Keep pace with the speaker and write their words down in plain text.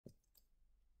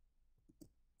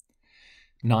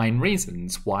9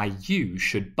 reasons why you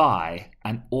should buy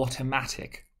an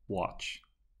automatic watch.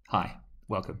 Hi,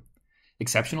 welcome.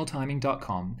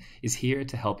 ExceptionalTiming.com is here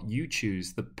to help you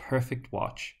choose the perfect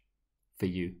watch for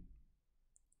you.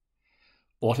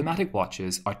 Automatic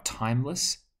watches are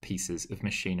timeless pieces of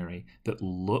machinery that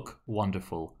look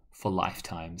wonderful for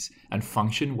lifetimes and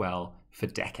function well for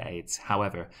decades.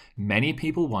 However, many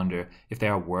people wonder if they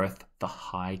are worth the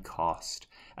high cost,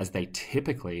 as they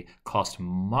typically cost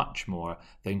much more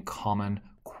than common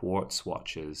quartz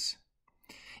watches.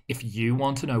 If you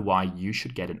want to know why you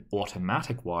should get an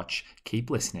automatic watch, keep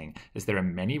listening, as there are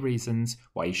many reasons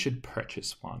why you should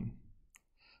purchase one.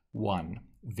 1.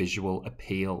 Visual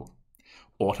appeal.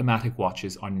 Automatic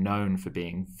watches are known for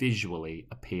being visually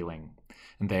appealing,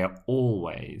 and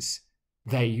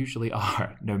they usually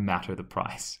are, no matter the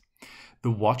price. The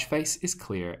watch face is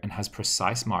clear and has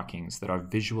precise markings that are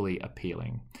visually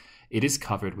appealing. It is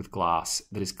covered with glass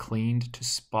that is cleaned to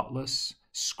spotless,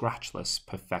 scratchless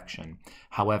perfection.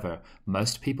 However,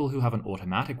 most people who have an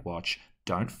automatic watch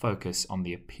don't focus on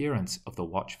the appearance of the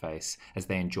watch face, as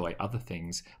they enjoy other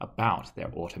things about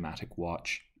their automatic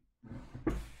watch.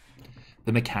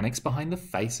 The mechanics behind the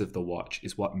face of the watch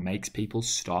is what makes people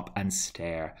stop and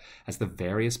stare, as the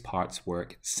various parts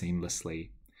work seamlessly.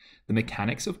 The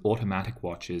mechanics of automatic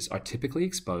watches are typically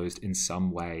exposed in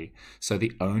some way, so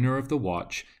the owner of the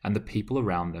watch and the people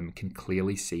around them can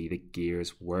clearly see the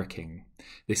gears working.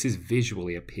 This is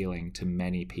visually appealing to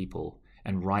many people,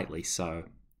 and rightly so.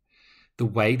 The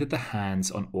way that the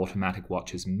hands on automatic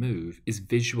watches move is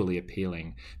visually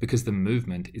appealing because the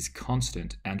movement is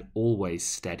constant and always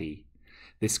steady.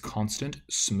 This constant,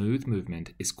 smooth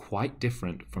movement is quite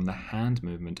different from the hand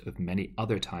movement of many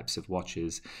other types of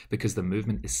watches because the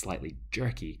movement is slightly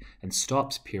jerky and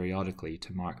stops periodically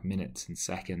to mark minutes and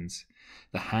seconds.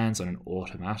 The hands on an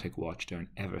automatic watch don't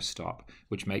ever stop,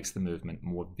 which makes the movement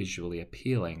more visually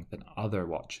appealing than other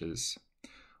watches.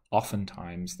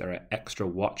 Oftentimes, there are extra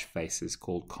watch faces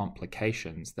called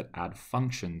complications that add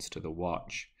functions to the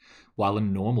watch. While a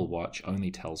normal watch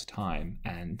only tells time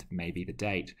and maybe the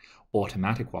date,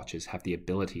 automatic watches have the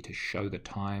ability to show the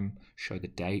time, show the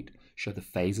date, show the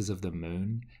phases of the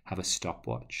moon, have a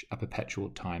stopwatch, a perpetual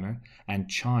timer, and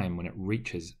chime when it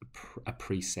reaches a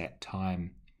preset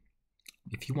time.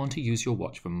 If you want to use your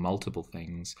watch for multiple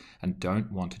things and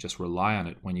don't want to just rely on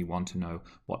it when you want to know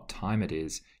what time it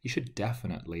is, you should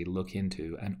definitely look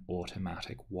into an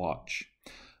automatic watch.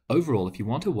 Overall, if you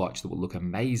want a watch that will look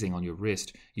amazing on your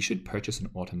wrist, you should purchase an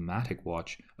automatic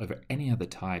watch over any other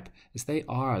type, as they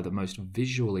are the most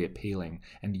visually appealing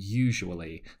and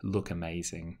usually look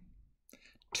amazing.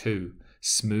 2.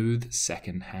 Smooth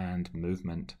second-hand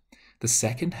movement. The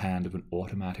second hand of an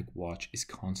automatic watch is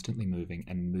constantly moving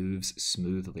and moves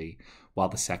smoothly, while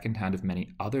the second hand of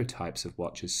many other types of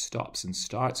watches stops and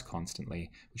starts constantly,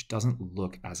 which doesn't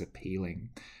look as appealing.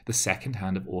 The second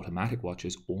hand of automatic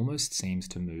watches almost seems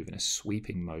to move in a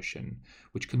sweeping motion,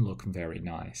 which can look very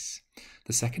nice.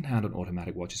 The second hand on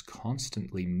automatic watches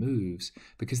constantly moves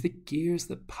because the gears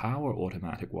that power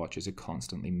automatic watches are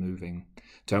constantly moving.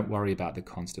 Don't worry about the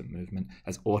constant movement,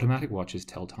 as automatic watches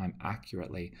tell time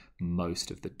accurately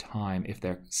most of the time if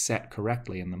they're set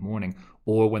correctly in the morning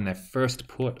or when they're first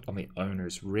put on the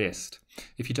owner's wrist.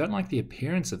 If you don't like the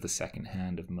appearance of the second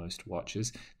hand of most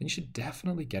watches, then you should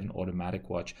definitely get an automatic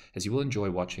watch, as you will enjoy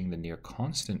watching the near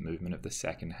constant movement of the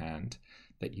second hand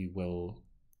that you will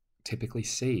typically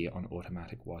see on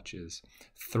automatic watches.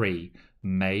 3.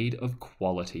 Made of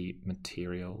quality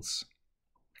materials.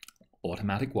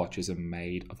 Automatic watches are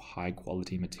made of high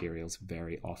quality materials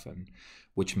very often,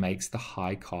 which makes the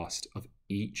high cost of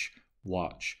each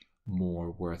watch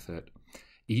more worth it.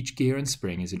 Each gear and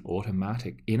spring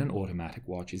in an automatic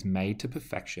watch is made to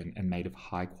perfection and made of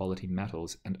high quality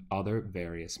metals and other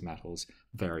various metals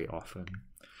very often.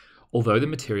 Although the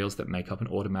materials that make up an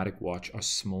automatic watch are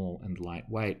small and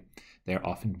lightweight, they are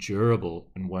often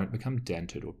durable and won't become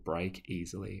dented or break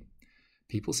easily.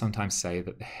 People sometimes say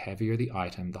that the heavier the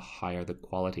item, the higher the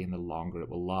quality and the longer it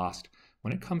will last.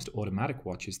 When it comes to automatic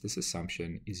watches, this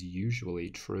assumption is usually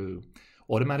true.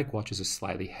 Automatic watches are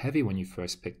slightly heavy when you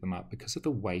first pick them up because of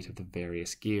the weight of the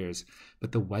various gears,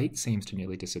 but the weight seems to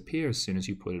nearly disappear as soon as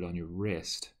you put it on your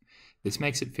wrist. This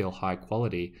makes it feel high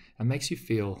quality and makes you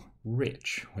feel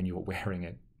rich when you're wearing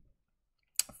it.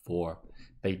 4.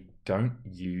 They don't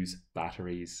use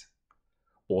batteries.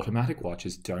 Automatic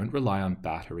watches don't rely on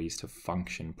batteries to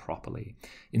function properly.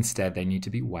 Instead, they need to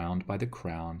be wound by the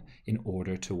crown in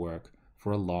order to work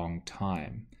for a long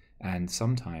time, and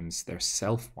sometimes they're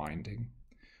self-winding.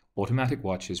 Automatic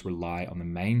watches rely on the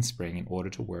mainspring in order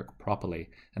to work properly,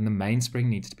 and the mainspring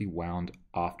needs to be wound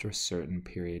after a certain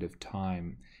period of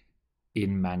time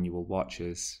in manual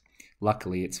watches.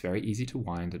 Luckily, it's very easy to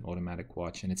wind an automatic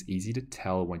watch, and it's easy to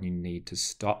tell when you need to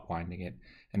stop winding it,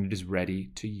 and it is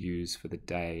ready to use for the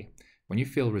day. When you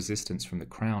feel resistance from the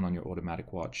crown on your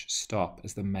automatic watch, stop,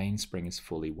 as the mainspring is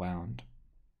fully wound.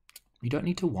 You don't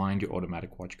need to wind your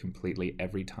automatic watch completely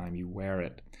every time you wear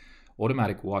it.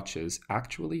 Automatic watches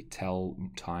actually tell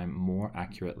time more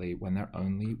accurately when they're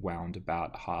only wound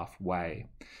about halfway.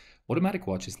 Automatic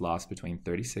watches last between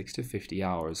 36 to 50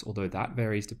 hours, although that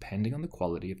varies depending on the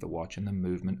quality of the watch and the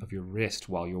movement of your wrist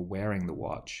while you're wearing the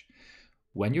watch.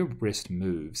 When your wrist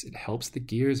moves, it helps the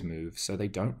gears move so they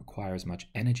don't require as much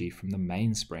energy from the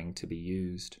mainspring to be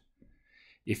used.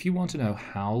 If you want to know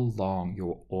how long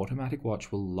your automatic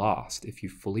watch will last if you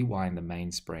fully wind the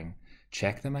mainspring,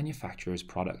 check the manufacturer's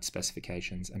product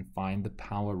specifications and find the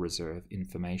power reserve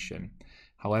information.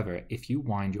 However, if you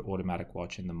wind your automatic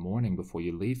watch in the morning before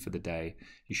you leave for the day,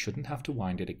 you shouldn't have to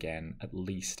wind it again at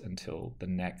least until the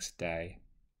next day.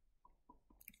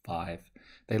 5.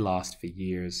 They last for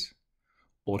years.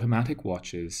 Automatic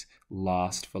watches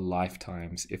last for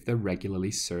lifetimes if they're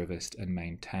regularly serviced and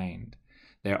maintained.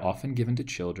 They are often given to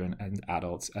children and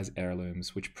adults as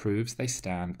heirlooms, which proves they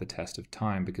stand the test of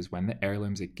time because when the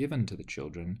heirlooms are given to the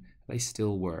children, they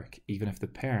still work, even if the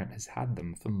parent has had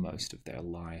them for most of their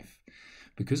life.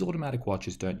 Because automatic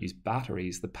watches don't use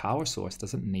batteries, the power source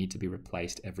doesn't need to be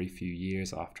replaced every few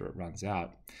years after it runs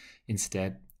out.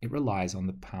 Instead, it relies on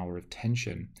the power of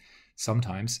tension.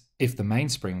 Sometimes, if the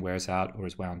mainspring wears out or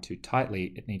is wound too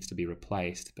tightly, it needs to be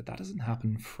replaced, but that doesn't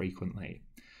happen frequently.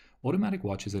 Automatic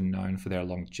watches are known for their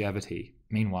longevity.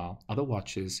 Meanwhile, other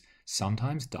watches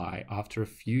sometimes die after a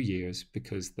few years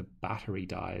because the battery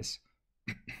dies.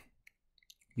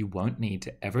 You won't need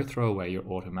to ever throw away your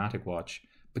automatic watch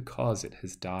because it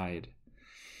has died.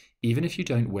 Even if you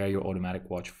don't wear your automatic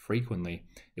watch frequently,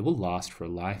 it will last for a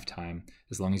lifetime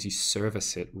as long as you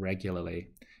service it regularly.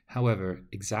 However,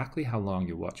 exactly how long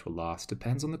your watch will last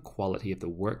depends on the quality of the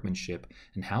workmanship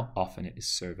and how often it is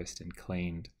serviced and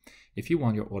cleaned. If you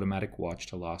want your automatic watch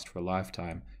to last for a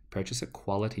lifetime, purchase a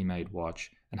quality-made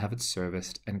watch and have it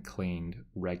serviced and cleaned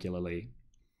regularly.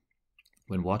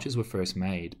 When watches were first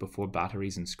made, before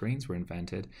batteries and screens were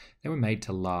invented, they were made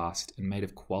to last and made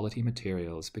of quality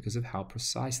materials because of how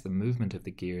precise the movement of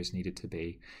the gears needed to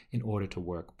be in order to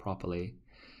work properly.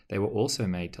 They were also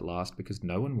made to last because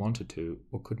no one wanted to,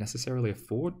 or could necessarily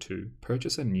afford to,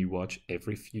 purchase a new watch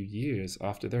every few years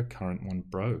after their current one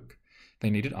broke. They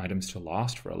needed items to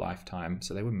last for a lifetime,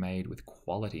 so they were made with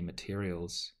quality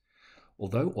materials.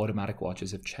 Although automatic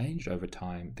watches have changed over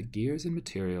time, the gears and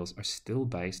materials are still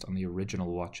based on the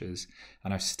original watches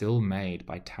and are still made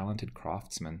by talented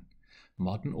craftsmen.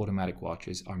 Modern automatic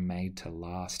watches are made to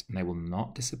last, and they will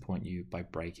not disappoint you by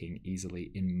breaking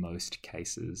easily in most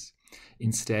cases.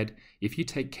 Instead, if you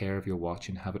take care of your watch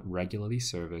and have it regularly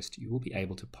serviced, you will be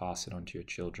able to pass it on to your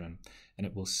children, and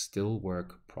it will still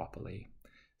work properly.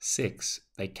 6.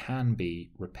 They can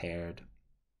be repaired.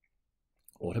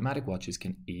 Automatic watches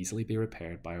can easily be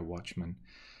repaired by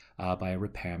a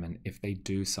repairman if they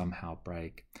do somehow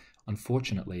break.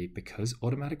 Unfortunately, because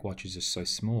automatic watches are so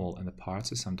small and the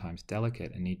parts are sometimes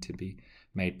delicate and need to be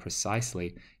made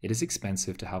precisely, it is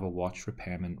expensive to have a watch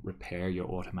repairman repair your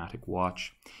automatic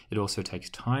watch. It also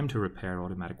takes time to repair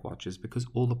automatic watches because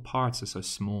all the parts are so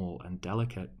small and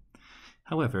delicate.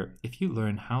 However, if you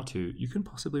learn how to, you can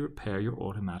possibly repair your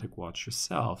automatic watch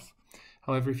yourself.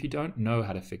 However, if you don't know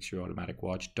how to fix your automatic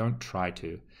watch, don't try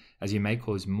to, as you may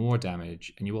cause more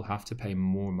damage and you will have to pay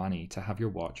more money to have your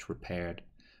watch repaired.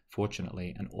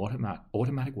 Fortunately,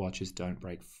 automatic watches don't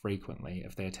break frequently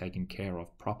if they are taken care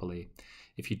of properly.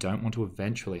 If you don't want to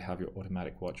eventually have your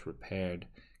automatic watch repaired,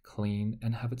 clean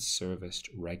and have it serviced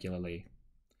regularly.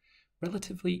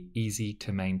 Relatively easy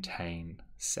to maintain.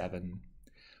 7.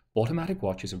 Automatic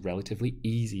watches are relatively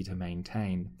easy to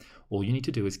maintain. All you need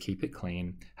to do is keep it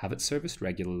clean, have it serviced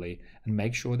regularly, and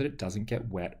make sure that it doesn't get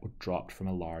wet or dropped from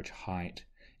a large height.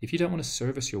 If you don't want to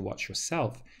service your watch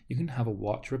yourself, you can have a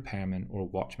watch repairman or a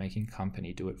watchmaking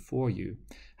company do it for you.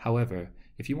 However,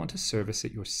 if you want to service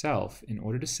it yourself in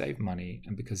order to save money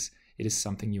and because it is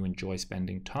something you enjoy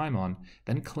spending time on,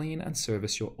 then clean and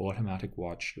service your automatic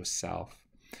watch yourself.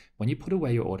 When you put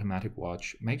away your automatic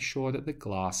watch, make sure that the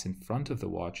glass in front of the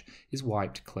watch is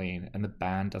wiped clean and the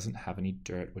band doesn't have any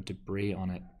dirt or debris on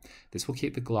it. This will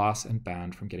keep the glass and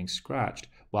band from getting scratched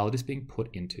while it is being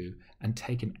put into and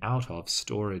taken out of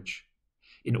storage.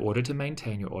 In order to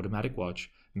maintain your automatic watch,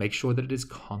 make sure that it is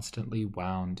constantly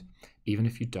wound, even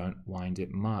if you don't wind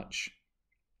it much.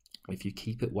 If you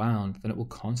keep it wound, then it will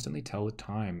constantly tell the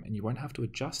time and you won't have to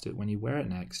adjust it when you wear it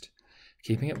next.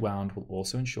 Keeping it wound will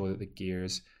also ensure that the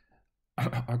gears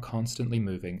are constantly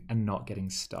moving and not getting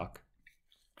stuck,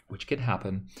 which can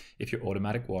happen if your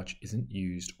automatic watch isn't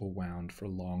used or wound for a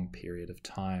long period of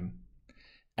time.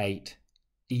 8.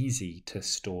 Easy to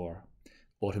store.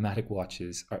 Automatic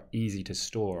watches are easy to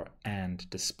store and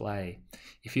display.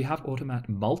 If you have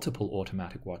multiple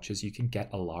automatic watches, you can get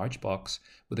a large box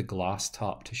with a glass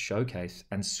top to showcase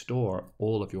and store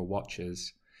all of your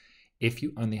watches. If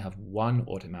you only have one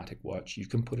automatic watch, you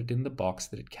can put it in the box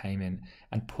that it came in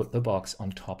and put the box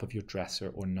on top of your dresser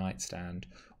or nightstand,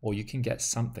 or you can get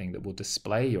something that will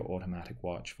display your automatic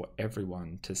watch for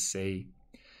everyone to see.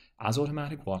 As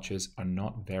automatic watches are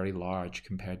not very large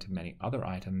compared to many other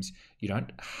items, you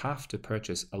don't have to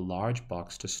purchase a large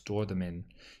box to store them in.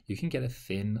 You can get a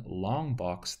thin, long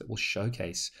box that will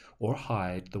showcase or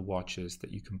hide the watches that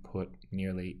you can put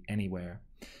nearly anywhere.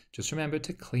 Just remember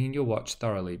to clean your watch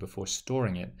thoroughly before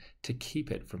storing it to keep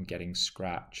it from getting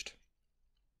scratched.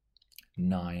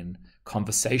 9.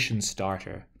 Conversation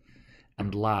starter.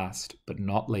 And last but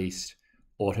not least,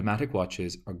 automatic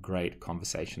watches are great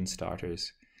conversation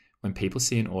starters. When people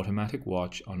see an automatic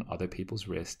watch on other people's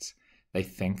wrists, they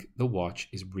think the watch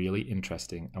is really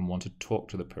interesting and want to talk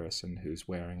to the person who's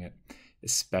wearing it,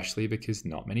 especially because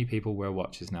not many people wear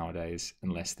watches nowadays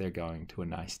unless they're going to a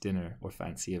nice dinner or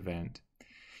fancy event.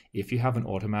 If you have an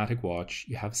automatic watch,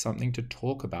 you have something to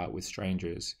talk about with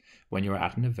strangers when you're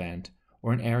at an event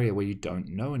or an area where you don't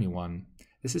know anyone.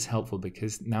 This is helpful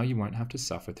because now you won't have to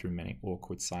suffer through many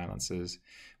awkward silences.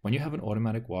 When you have an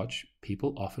automatic watch,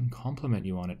 people often compliment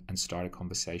you on it and start a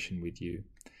conversation with you.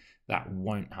 That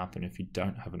won't happen if you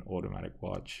don't have an automatic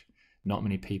watch. Not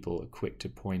many people are quick to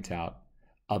point out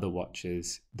other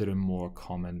watches that are more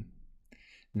common.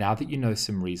 Now that you know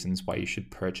some reasons why you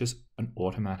should purchase an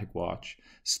automatic watch,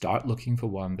 start looking for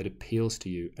one that appeals to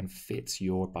you and fits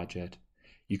your budget.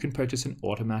 You can purchase an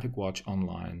automatic watch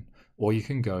online, or you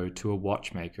can go to a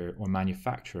watchmaker or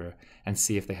manufacturer and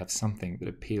see if they have something that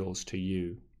appeals to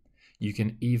you. You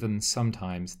can even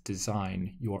sometimes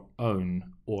design your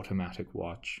own automatic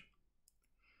watch.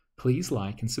 Please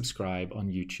like and subscribe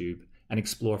on YouTube and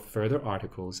explore further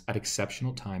articles at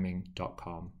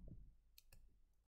exceptionaltiming.com.